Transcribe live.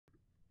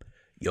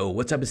Yo,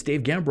 what's up? It's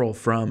Dave Gambrill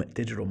from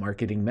Digital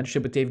Marketing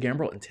Mentorship with Dave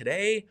Gambrill. And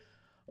today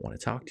I want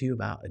to talk to you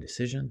about a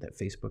decision that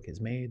Facebook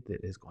has made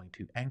that is going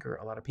to anger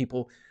a lot of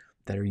people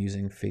that are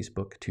using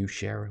Facebook to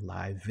share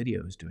live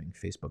videos, doing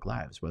Facebook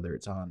Lives, whether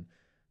it's on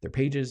their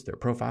pages, their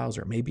profiles,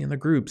 or maybe in the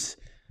groups.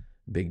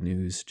 Big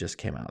news just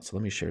came out. So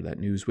let me share that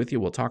news with you.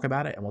 We'll talk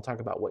about it and we'll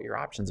talk about what your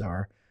options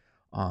are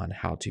on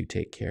how to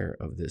take care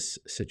of this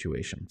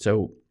situation.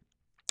 So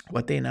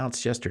what they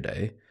announced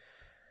yesterday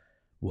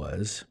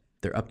was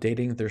they're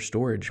updating their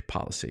storage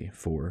policy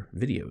for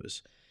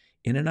videos.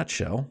 In a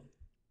nutshell,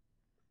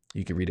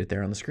 you can read it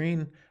there on the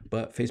screen,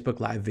 but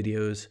Facebook Live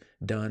videos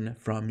done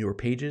from your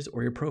pages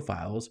or your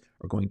profiles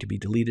are going to be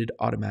deleted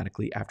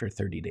automatically after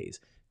 30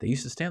 days. They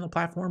used to stay on the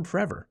platform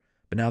forever,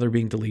 but now they're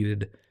being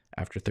deleted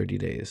after 30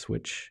 days,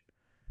 which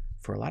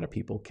for a lot of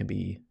people can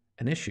be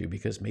an issue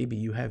because maybe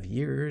you have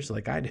years,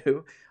 like I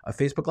do, of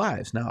Facebook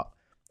Lives. Now,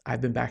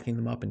 I've been backing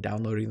them up and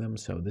downloading them,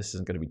 so this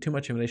isn't going to be too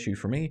much of an issue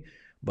for me.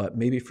 But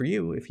maybe for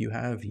you, if you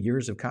have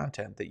years of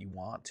content that you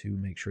want to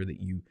make sure that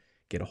you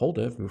get a hold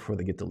of before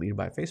they get deleted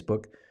by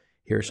Facebook,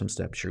 here are some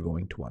steps you're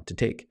going to want to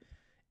take.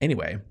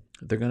 Anyway,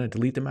 they're going to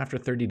delete them after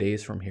 30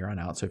 days from here on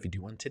out. So if you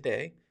do one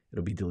today,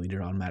 it'll be deleted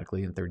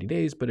automatically in 30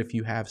 days. But if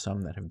you have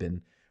some that have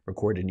been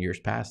recorded in years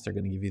past, they're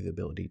going to give you the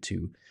ability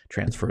to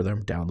transfer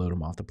them, download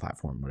them off the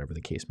platform, whatever the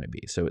case may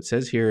be. So it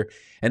says here,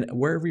 and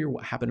wherever you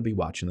happen to be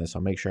watching this,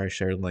 I'll make sure I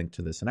share the link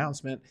to this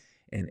announcement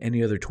and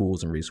any other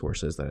tools and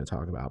resources that I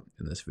talk about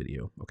in this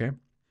video, okay?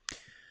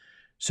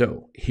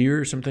 So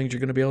here are some things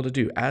you're going to be able to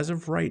do. As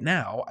of right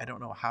now, I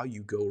don't know how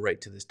you go right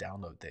to this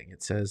download thing.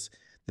 It says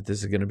that this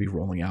is going to be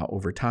rolling out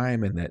over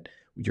time and that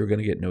you're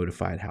going to get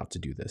notified how to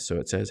do this. So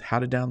it says how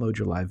to download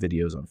your live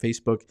videos on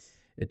Facebook.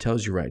 It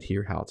tells you right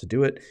here how to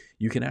do it.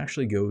 You can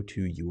actually go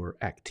to your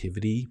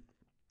activity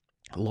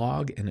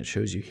log and it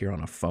shows you here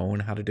on a phone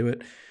how to do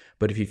it.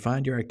 But if you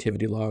find your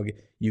activity log,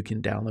 you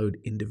can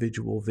download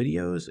individual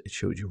videos. It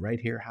shows you right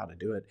here how to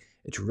do it.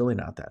 It's really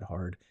not that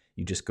hard.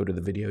 You just go to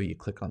the video, you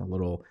click on a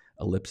little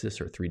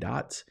ellipsis or 3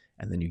 dots,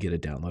 and then you get a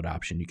download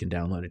option. You can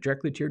download it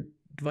directly to your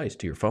device,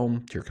 to your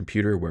phone, to your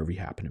computer, wherever you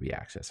happen to be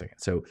accessing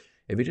it. So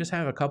if you just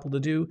have a couple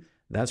to do,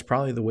 that's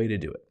probably the way to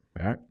do it.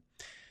 All right.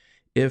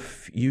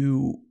 If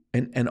you,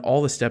 and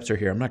all the steps are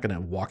here. I'm not going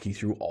to walk you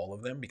through all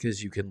of them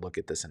because you can look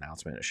at this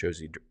announcement. It shows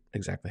you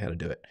exactly how to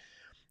do it.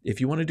 If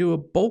you want to do a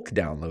bulk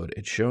download,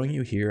 it's showing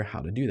you here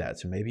how to do that.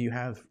 So maybe you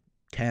have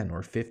 10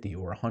 or 50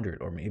 or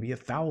 100 or maybe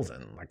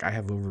 1,000. Like I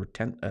have over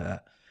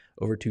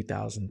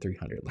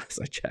 2,300 last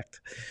I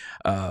checked.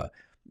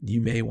 You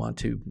may want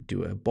to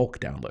do a bulk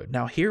download.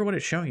 Now here what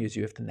it's showing you is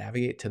you have to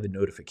navigate to the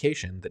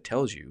notification that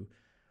tells you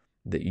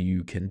that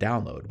you can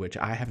download, which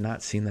I have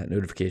not seen that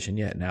notification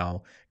yet.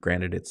 Now,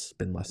 granted, it's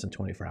been less than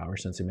 24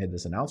 hours since they made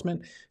this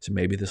announcement, so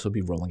maybe this will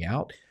be rolling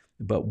out.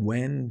 But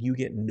when you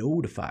get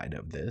notified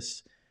of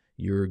this,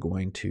 you're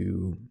going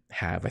to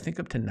have, I think,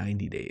 up to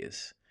 90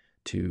 days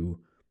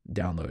to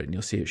download it. And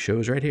you'll see it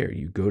shows right here.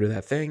 You go to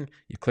that thing,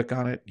 you click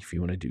on it. If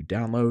you want to do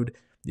download,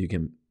 you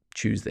can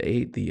choose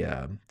the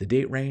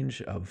date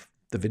range of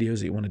the videos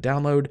that you want to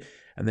download,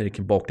 and then it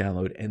can bulk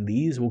download. And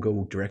these will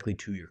go directly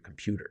to your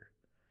computer.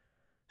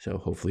 So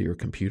hopefully your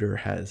computer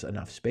has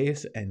enough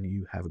space and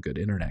you have a good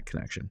internet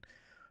connection.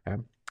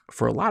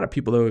 For a lot of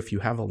people, though, if you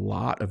have a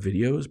lot of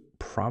videos,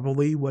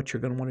 probably what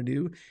you're going to want to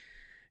do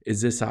is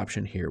this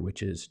option here,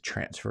 which is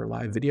transfer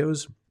live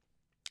videos.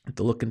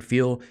 The look and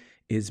feel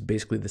is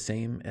basically the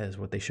same as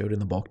what they showed in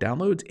the bulk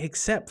downloads,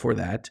 except for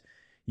that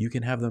you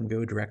can have them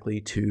go directly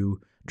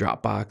to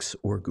Dropbox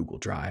or Google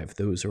Drive.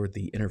 Those are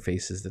the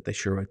interfaces that they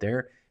show right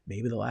there.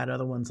 Maybe they'll add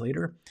other ones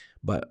later,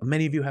 but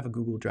many of you have a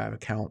Google Drive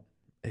account.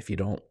 If you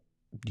don't,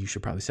 you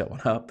should probably set one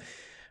up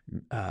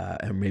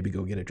and maybe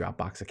go get a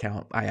Dropbox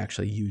account. I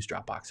actually use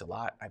Dropbox a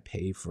lot. I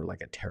pay for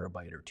like 1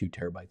 terabyte or 2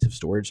 terabytes of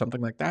storage,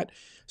 something like that.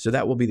 So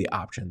that will be the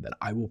option that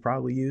I will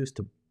probably use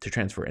to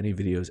transfer any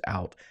videos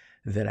out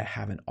that I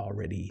haven't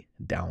already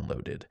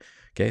downloaded.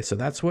 Okay, so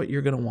that's what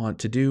you're going to want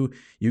to do.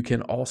 You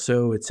can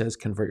also, it says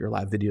convert your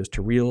live videos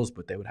to Reels,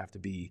 but they would have to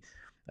be,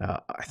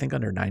 I think,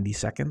 under 90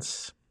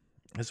 seconds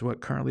is what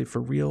currently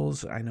for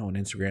Reels. I know on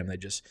Instagram they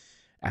just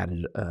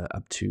added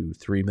up to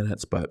 3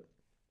 minutes, but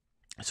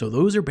so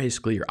those are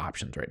basically your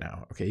options right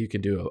now. Okay, you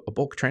can do a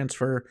bulk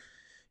transfer,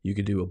 you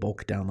can do a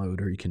bulk download,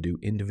 or you can do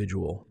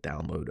individual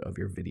download of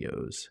your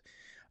videos.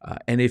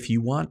 And if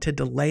you want to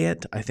delay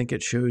it, I think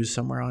it shows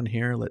somewhere on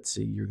here. Let's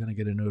see, you're going to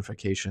get a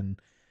notification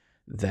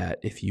that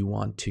if you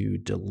want to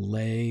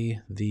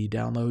delay the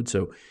download,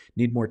 so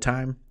need more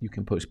time, you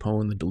can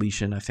postpone the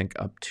deletion, I think,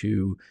 up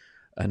to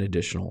an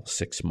additional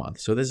 6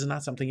 months. So this is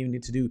not something you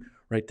need to do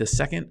right this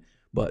second,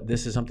 but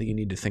this is something you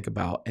need to think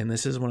about. And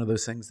this is one of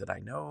those things that I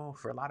know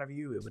for a lot of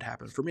you, it would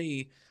happen for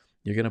me.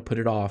 You're going to put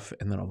it off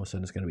and then all of a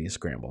sudden it's going to be a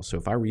scramble. So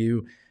if I were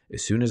you,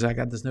 as soon as I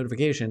got this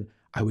notification,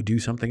 I would do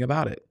something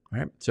about it,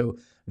 right? So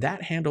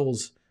that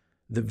handles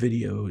the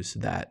videos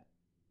that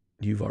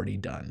you've already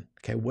done.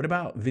 Okay, what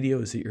about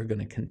videos that you're going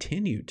to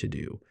continue to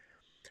do?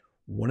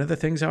 One of the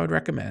things I would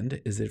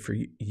recommend is that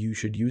you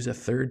should use a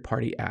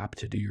third-party app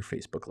to do your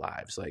Facebook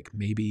Lives, like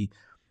maybe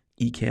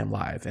Ecamm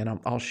Live, and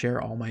I'll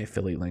share all my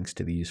affiliate links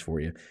to these for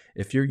you.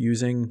 If you're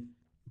using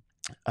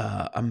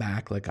a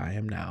Mac like I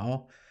am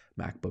now,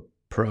 MacBook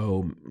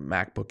Pro,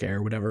 MacBook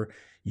Air, whatever,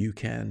 you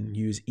can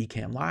use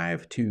Ecamm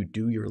Live to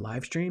do your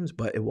live streams,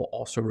 but it will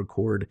also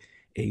record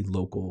a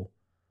local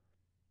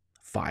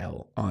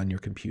file on your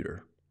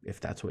computer if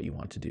that's what you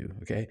want to do,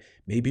 okay?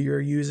 Maybe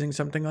you're using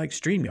something like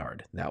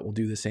StreamYard. That will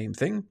do the same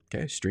thing,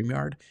 okay?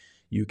 StreamYard,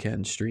 you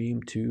can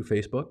stream to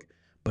Facebook,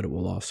 but it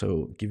will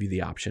also give you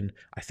the option,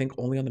 I think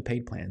only on the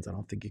paid plans. I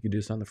don't think you can do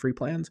this on the free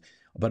plans,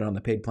 but on the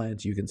paid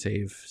plans, you can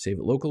save it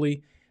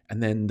locally.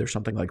 And then there's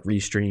something like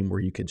Restream where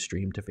you could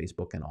stream to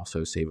Facebook and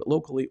also save it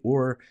locally,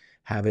 or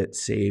have it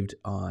saved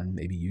on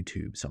maybe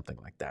YouTube, something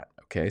like that,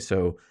 okay?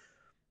 So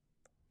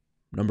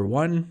number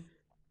one,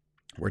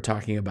 we're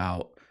talking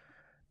about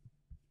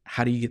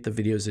how do you get the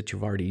videos that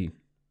you've already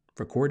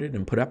recorded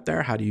and put up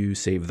there? How do you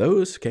save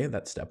those? Okay,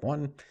 that's step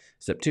one.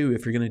 Step two,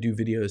 if you're going to do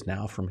videos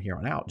now from here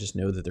on out, just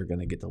know that they're going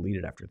to get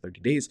deleted after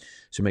 30 days.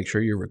 So make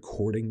sure you're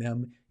recording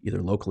them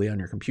either locally on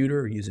your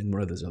computer or using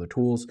one of those other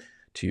tools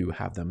to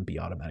have them be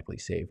automatically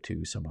saved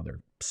to some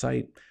other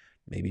site,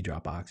 maybe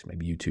Dropbox,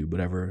 maybe YouTube,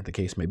 whatever the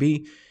case may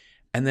be.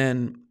 And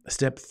then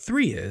step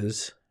three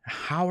is,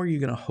 how are you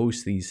going to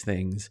host these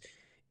things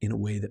in a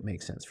way that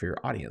makes sense for your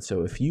audience?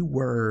 So if you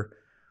were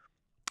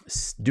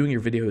doing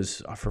your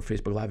videos for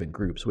Facebook Live in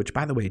groups, which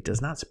by the way,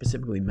 does not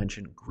specifically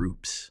mention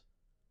groups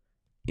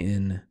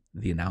in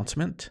the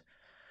announcement,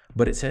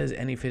 but it says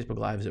any Facebook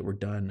Lives that were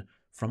done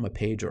from a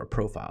page or a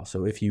profile.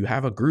 So if you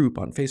have a group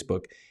on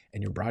Facebook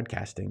and you're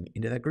broadcasting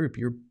into that group,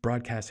 you're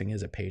broadcasting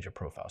as a page or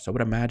profile. So I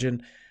would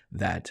imagine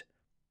that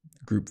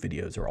group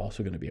videos are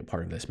also going to be a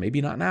part of this.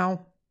 Maybe not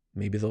now,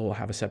 maybe they'll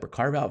have a separate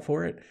carve out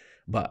for it,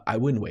 but I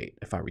wouldn't wait.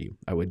 If I were you,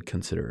 I would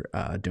consider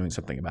doing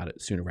something about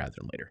it sooner rather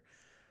than later.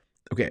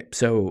 Okay,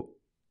 so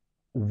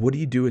what do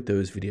you do with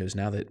those videos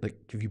now that, like,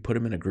 if you put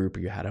them in a group or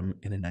you had them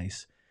in a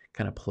nice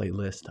kind of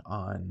playlist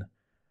on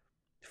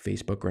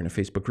Facebook or in a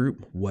Facebook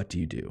group? What do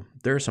you do?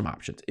 There are some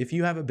options. If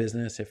you have a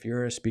business, if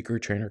you're a speaker,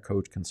 trainer,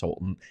 coach,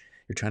 consultant,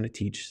 you're trying to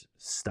teach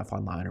stuff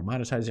online or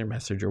monetize your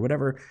message or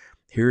whatever,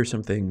 here are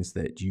some things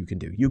that you can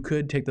do. You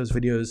could take those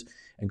videos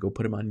and go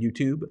put them on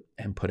YouTube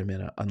and put them in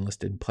an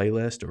unlisted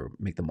playlist, or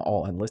make them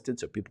all unlisted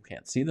so people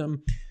can't see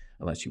them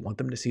unless you want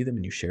them to see them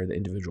and you share the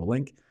individual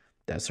link.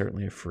 That's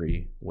certainly a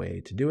free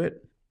way to do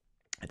it.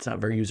 It's not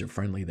very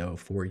user-friendly, though,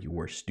 for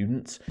your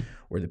students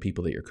or the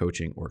people that you're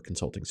coaching or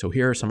consulting. So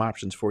here are some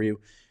options for you.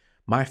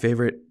 My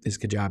favorite is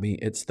Kajabi.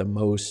 It's the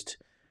most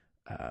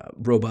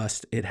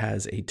robust. It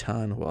has a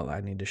ton. Well, I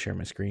need to share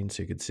my screen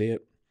so you can see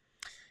it.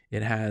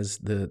 It has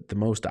the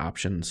most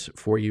options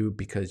for you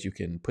because you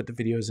can put the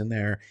videos in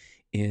there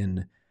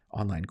in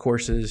online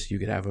courses. You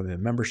could have them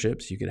in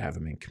memberships. You could have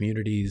them in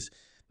communities.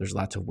 There's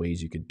lots of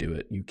ways you could do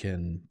it. You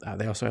can,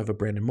 they also have a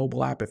branded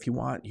mobile app if you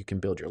want. You can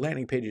build your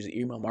landing pages,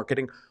 email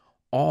marketing,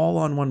 all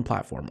on one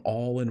platform,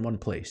 all in one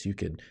place. You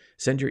could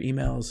send your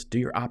emails, do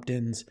your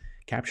opt-ins,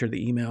 capture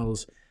the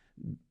emails,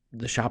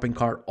 the shopping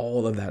cart,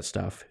 all of that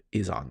stuff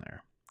is on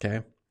there,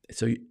 okay?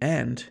 So,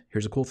 and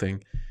here's a cool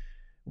thing.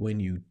 When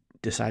you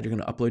decide you're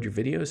going to upload your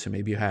videos, so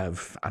maybe you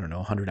have, I don't know,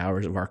 100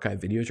 hours of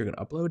archived videos you're going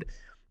to upload,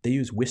 they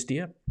use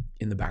Wistia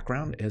in the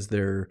background as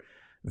their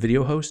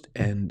video host,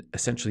 and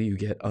essentially you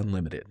get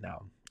unlimited.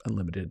 Now,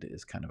 unlimited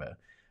is kind of a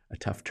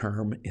tough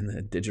term in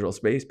the digital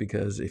space,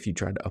 because if you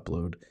tried to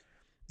upload,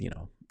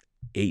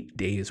 8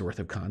 days worth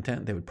of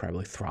content, they would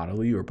probably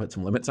throttle you or put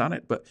some limits on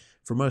it. But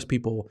for most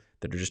people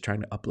that are just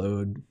trying to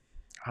upload,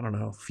 I don't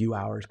know, a few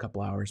hours,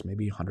 couple hours,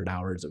 maybe 100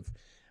 hours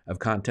of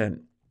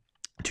content,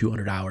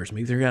 200 hours,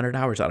 maybe 300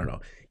 hours, I don't know,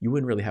 you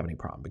wouldn't really have any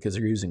problem because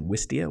they're using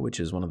Wistia, which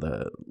is one of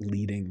the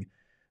leading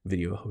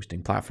video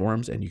hosting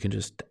platforms, and you can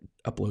just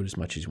upload as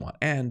much as you want.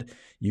 And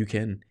you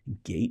can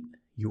gate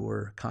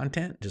your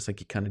content just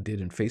like you kind of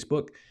did in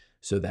Facebook,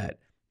 so that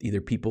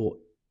either people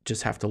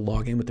just have to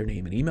log in with their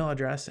name and email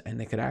address and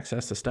they could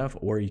access the stuff,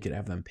 or you could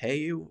have them pay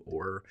you,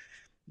 or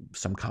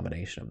some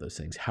combination of those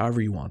things,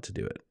 however you want to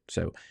do it.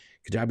 So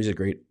Kajabi is a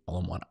great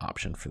all-in-one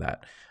option for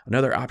that.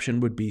 Another option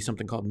would be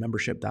something called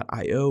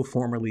membership.io,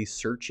 formerly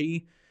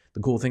Searchy.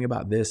 The cool thing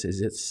about this is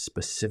it's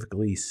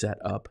specifically set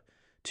up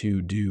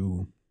to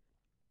do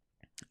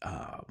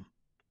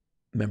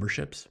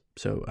memberships.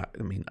 So,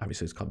 I mean,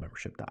 obviously it's called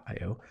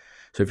membership.io.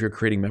 So if you're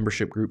creating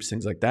membership groups,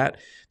 things like that,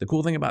 the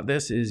cool thing about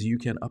this is you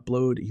can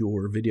upload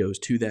your videos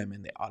to them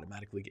and they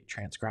automatically get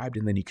transcribed,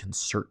 and then you can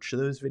search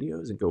those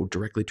videos and go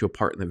directly to a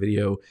part in the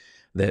video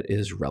that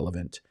is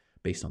relevant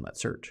based on that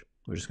search,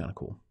 which is kind of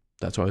cool.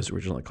 That's why it was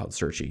originally called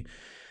Searchy.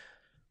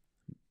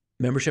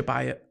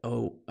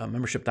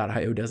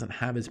 Membership.io doesn't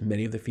have as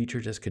many of the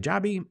features as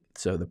Kajabi,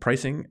 so the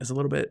pricing is a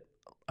little bit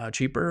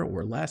cheaper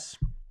or less,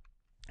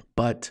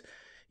 but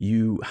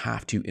you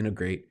have to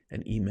integrate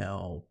an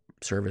email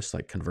service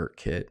like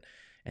ConvertKit,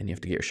 and you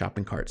have to get your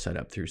shopping cart set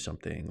up through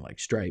something like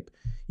Stripe.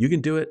 You can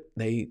do it.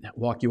 They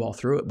walk you all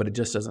through it, but it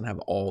just doesn't have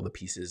all the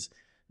pieces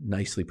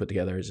nicely put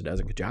together as it does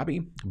in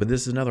Kajabi. But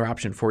this is another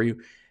option for you.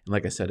 And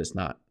like I said, it's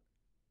not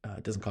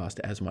It doesn't cost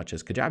as much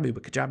as Kajabi,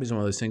 but Kajabi is one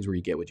of those things where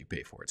you get what you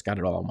pay for. It's got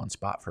it all in one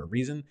spot for a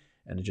reason,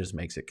 and it just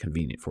makes it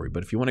convenient for you.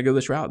 But if you want to go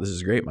this route, this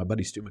is great. My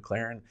buddy Stu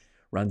McLaren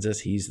runs this.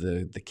 He's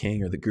the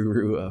king or the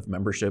guru of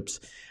memberships,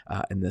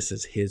 and this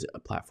is his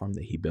platform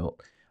that he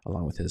built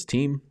along with his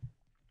team.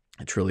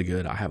 It's really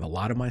good. I have a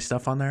lot of my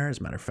stuff on there. As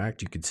a matter of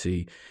fact, you could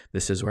see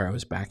this is where I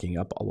was backing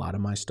up a lot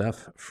of my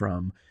stuff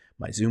from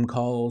my Zoom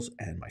calls,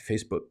 and my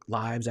Facebook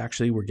Lives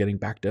actually were getting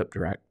backed up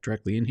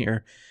directly in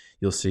here.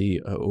 You'll see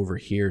over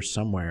here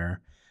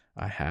somewhere,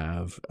 I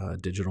have a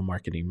digital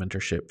marketing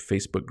mentorship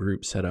Facebook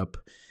group set up,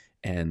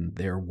 and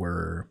there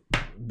were,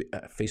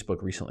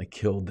 Facebook recently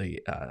killed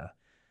the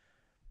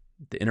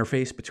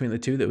interface between the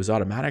two that was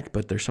automatic,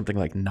 but there's something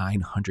like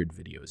 900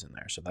 videos in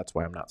there. So that's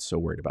why I'm not so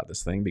worried about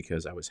this thing,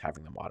 because I was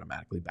having them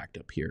automatically backed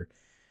up here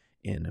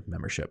in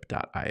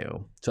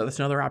membership.io. So that's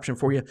another option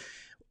for you.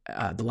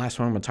 The last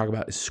one I'm going to talk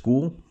about is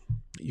Skool.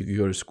 You can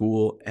go to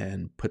Skool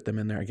and put them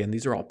in there. Again,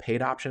 these are all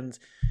paid options.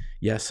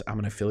 Yes, I'm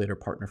an affiliate or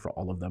partner for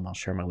all of them. I'll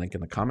share my link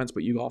in the comments,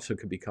 but you also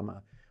could become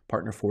a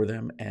partner for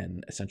them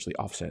and essentially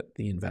offset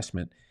the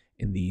investment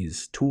in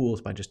these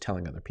tools by just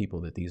telling other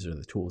people that these are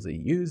the tools that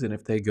you use. And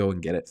if they go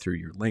and get it through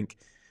your link,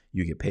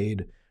 you get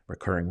paid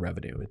recurring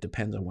revenue. It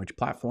depends on which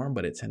platform,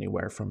 but it's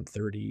anywhere from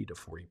 30 to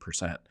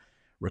 40%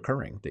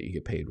 recurring that you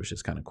get paid, which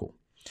is kind of cool.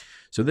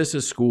 So this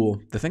is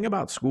Skool. The thing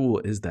about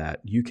Skool is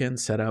that you can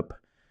set up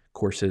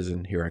courses,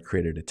 and here I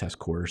created a test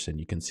course,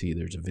 and you can see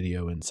there's a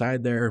video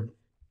inside there.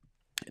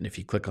 And if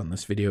you click on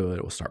this video,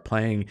 it will start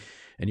playing,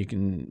 and you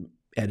can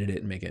edit it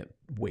and make it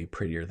way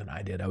prettier than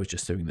I did. I was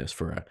just doing this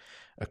for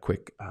a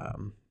quick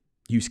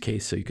use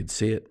case so you could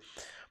see it.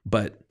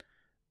 But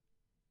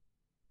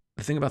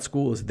the thing about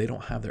Skool is they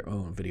don't have their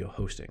own video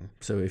hosting.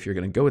 So if you're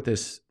going to go with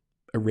this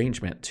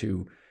arrangement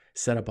to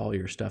set up all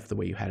your stuff the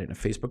way you had it in a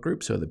Facebook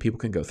group so that people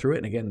can go through it,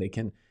 and again, they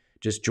can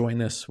just join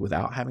this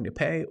without having to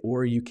pay,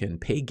 or you can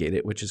pay gate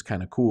it, which is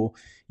kind of cool.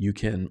 You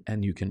can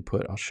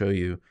put, I'll show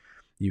you,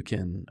 you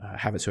can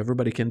have it so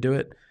everybody can do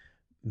it.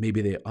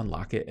 Maybe they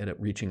unlock it at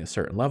reaching a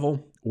certain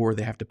level, or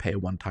they have to pay a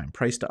one-time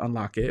price to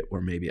unlock it, or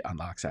maybe it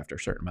unlocks after a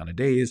certain amount of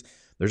days.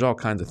 There's all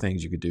kinds of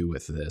things you could do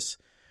with this.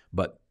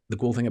 But the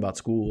cool thing about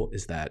Skool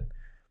is that,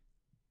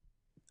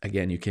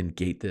 again, you can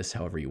gate this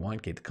however you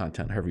want, gate the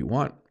content however you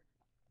want.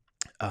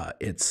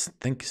 It's, I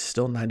think,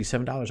 still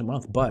 $97 a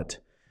month, but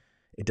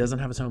it doesn't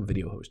have its own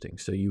video hosting.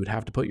 So you would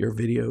have to put your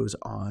videos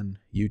on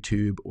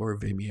YouTube or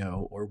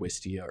Vimeo or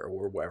Wistia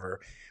or wherever.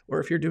 Or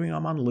if you're doing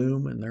them on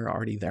Loom and they're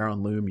already there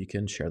on Loom, you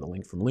can share the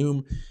link from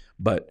Loom.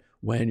 But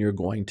when you're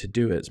going to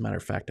do it, as a matter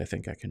of fact, I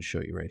think I can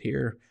show you right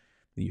here.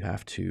 You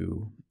have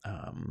to,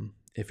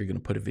 if you're going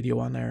to put a video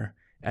on there,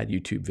 add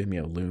YouTube,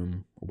 Vimeo,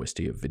 Loom, or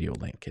Wistia video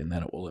link, and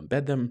then it will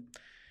embed them,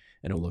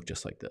 and it'll look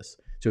just like this.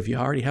 So if you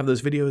already have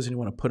those videos and you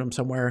want to put them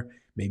somewhere,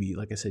 maybe,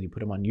 like I said, you put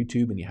them on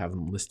YouTube and you have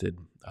them listed,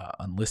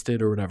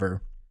 unlisted or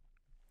whatever,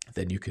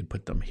 then you could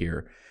put them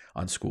here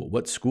on Skool.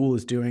 What Skool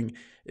is doing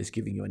is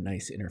giving you a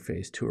nice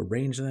interface to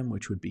arrange them,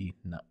 which would be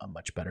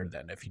much better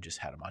than if you just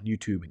had them on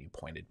YouTube and you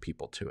pointed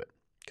people to it,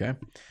 okay?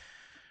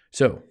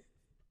 So,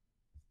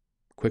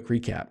 quick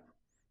recap.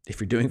 If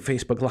you're doing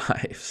Facebook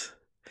Lives,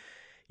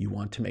 you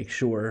want to make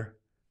sure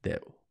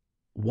that,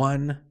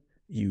 one,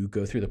 you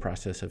go through the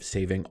process of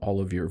saving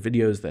all of your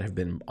videos that have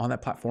been on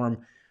that platform.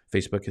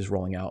 Facebook is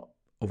rolling out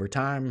over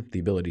time the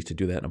ability to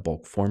do that in a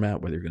bulk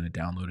format, whether you're going to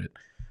download it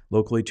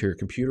locally to your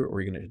computer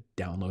or you're going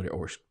to download it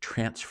or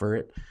transfer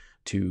it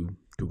to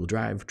Google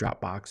Drive,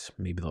 Dropbox.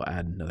 Maybe they'll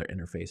add another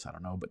interface. I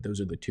don't know, but those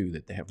are the two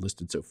that they have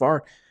listed so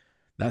far.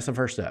 That's the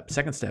first step.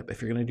 Second step,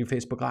 if you're going to do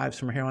Facebook Lives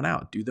from here on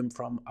out, do them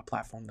from a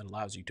platform that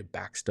allows you to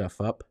back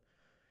stuff up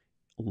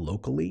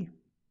locally.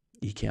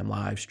 Ecamm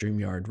Live,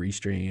 StreamYard,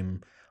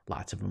 Restream,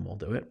 lots of them will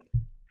do it.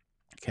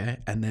 Okay.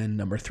 And then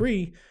number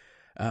three,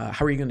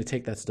 how are you going to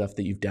take that stuff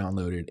that you've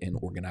downloaded and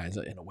organize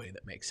it in a way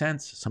that makes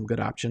sense? Some good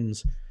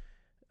options,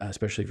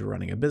 especially if you're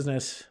running a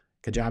business,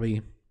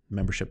 Kajabi,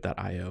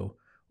 membership.io,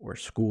 or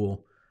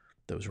Skool.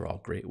 Those are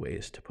all great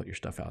ways to put your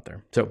stuff out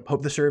there. So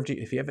hope this served you.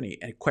 If you have any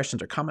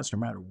questions or comments, no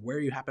matter where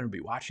you happen to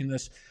be watching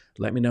this,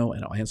 let me know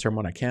and I'll answer them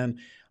when I can.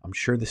 I'm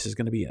sure this is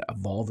going to be an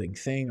evolving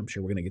thing. I'm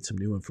sure we're going to get some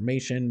new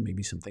information.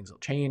 Maybe some things will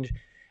change.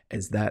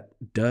 As that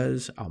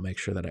does, I'll make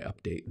sure that I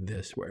update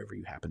this wherever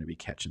you happen to be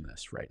catching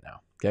this right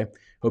now. Okay.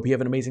 Hope you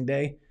have an amazing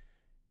day,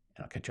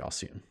 and I'll catch you all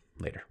soon.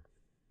 Later.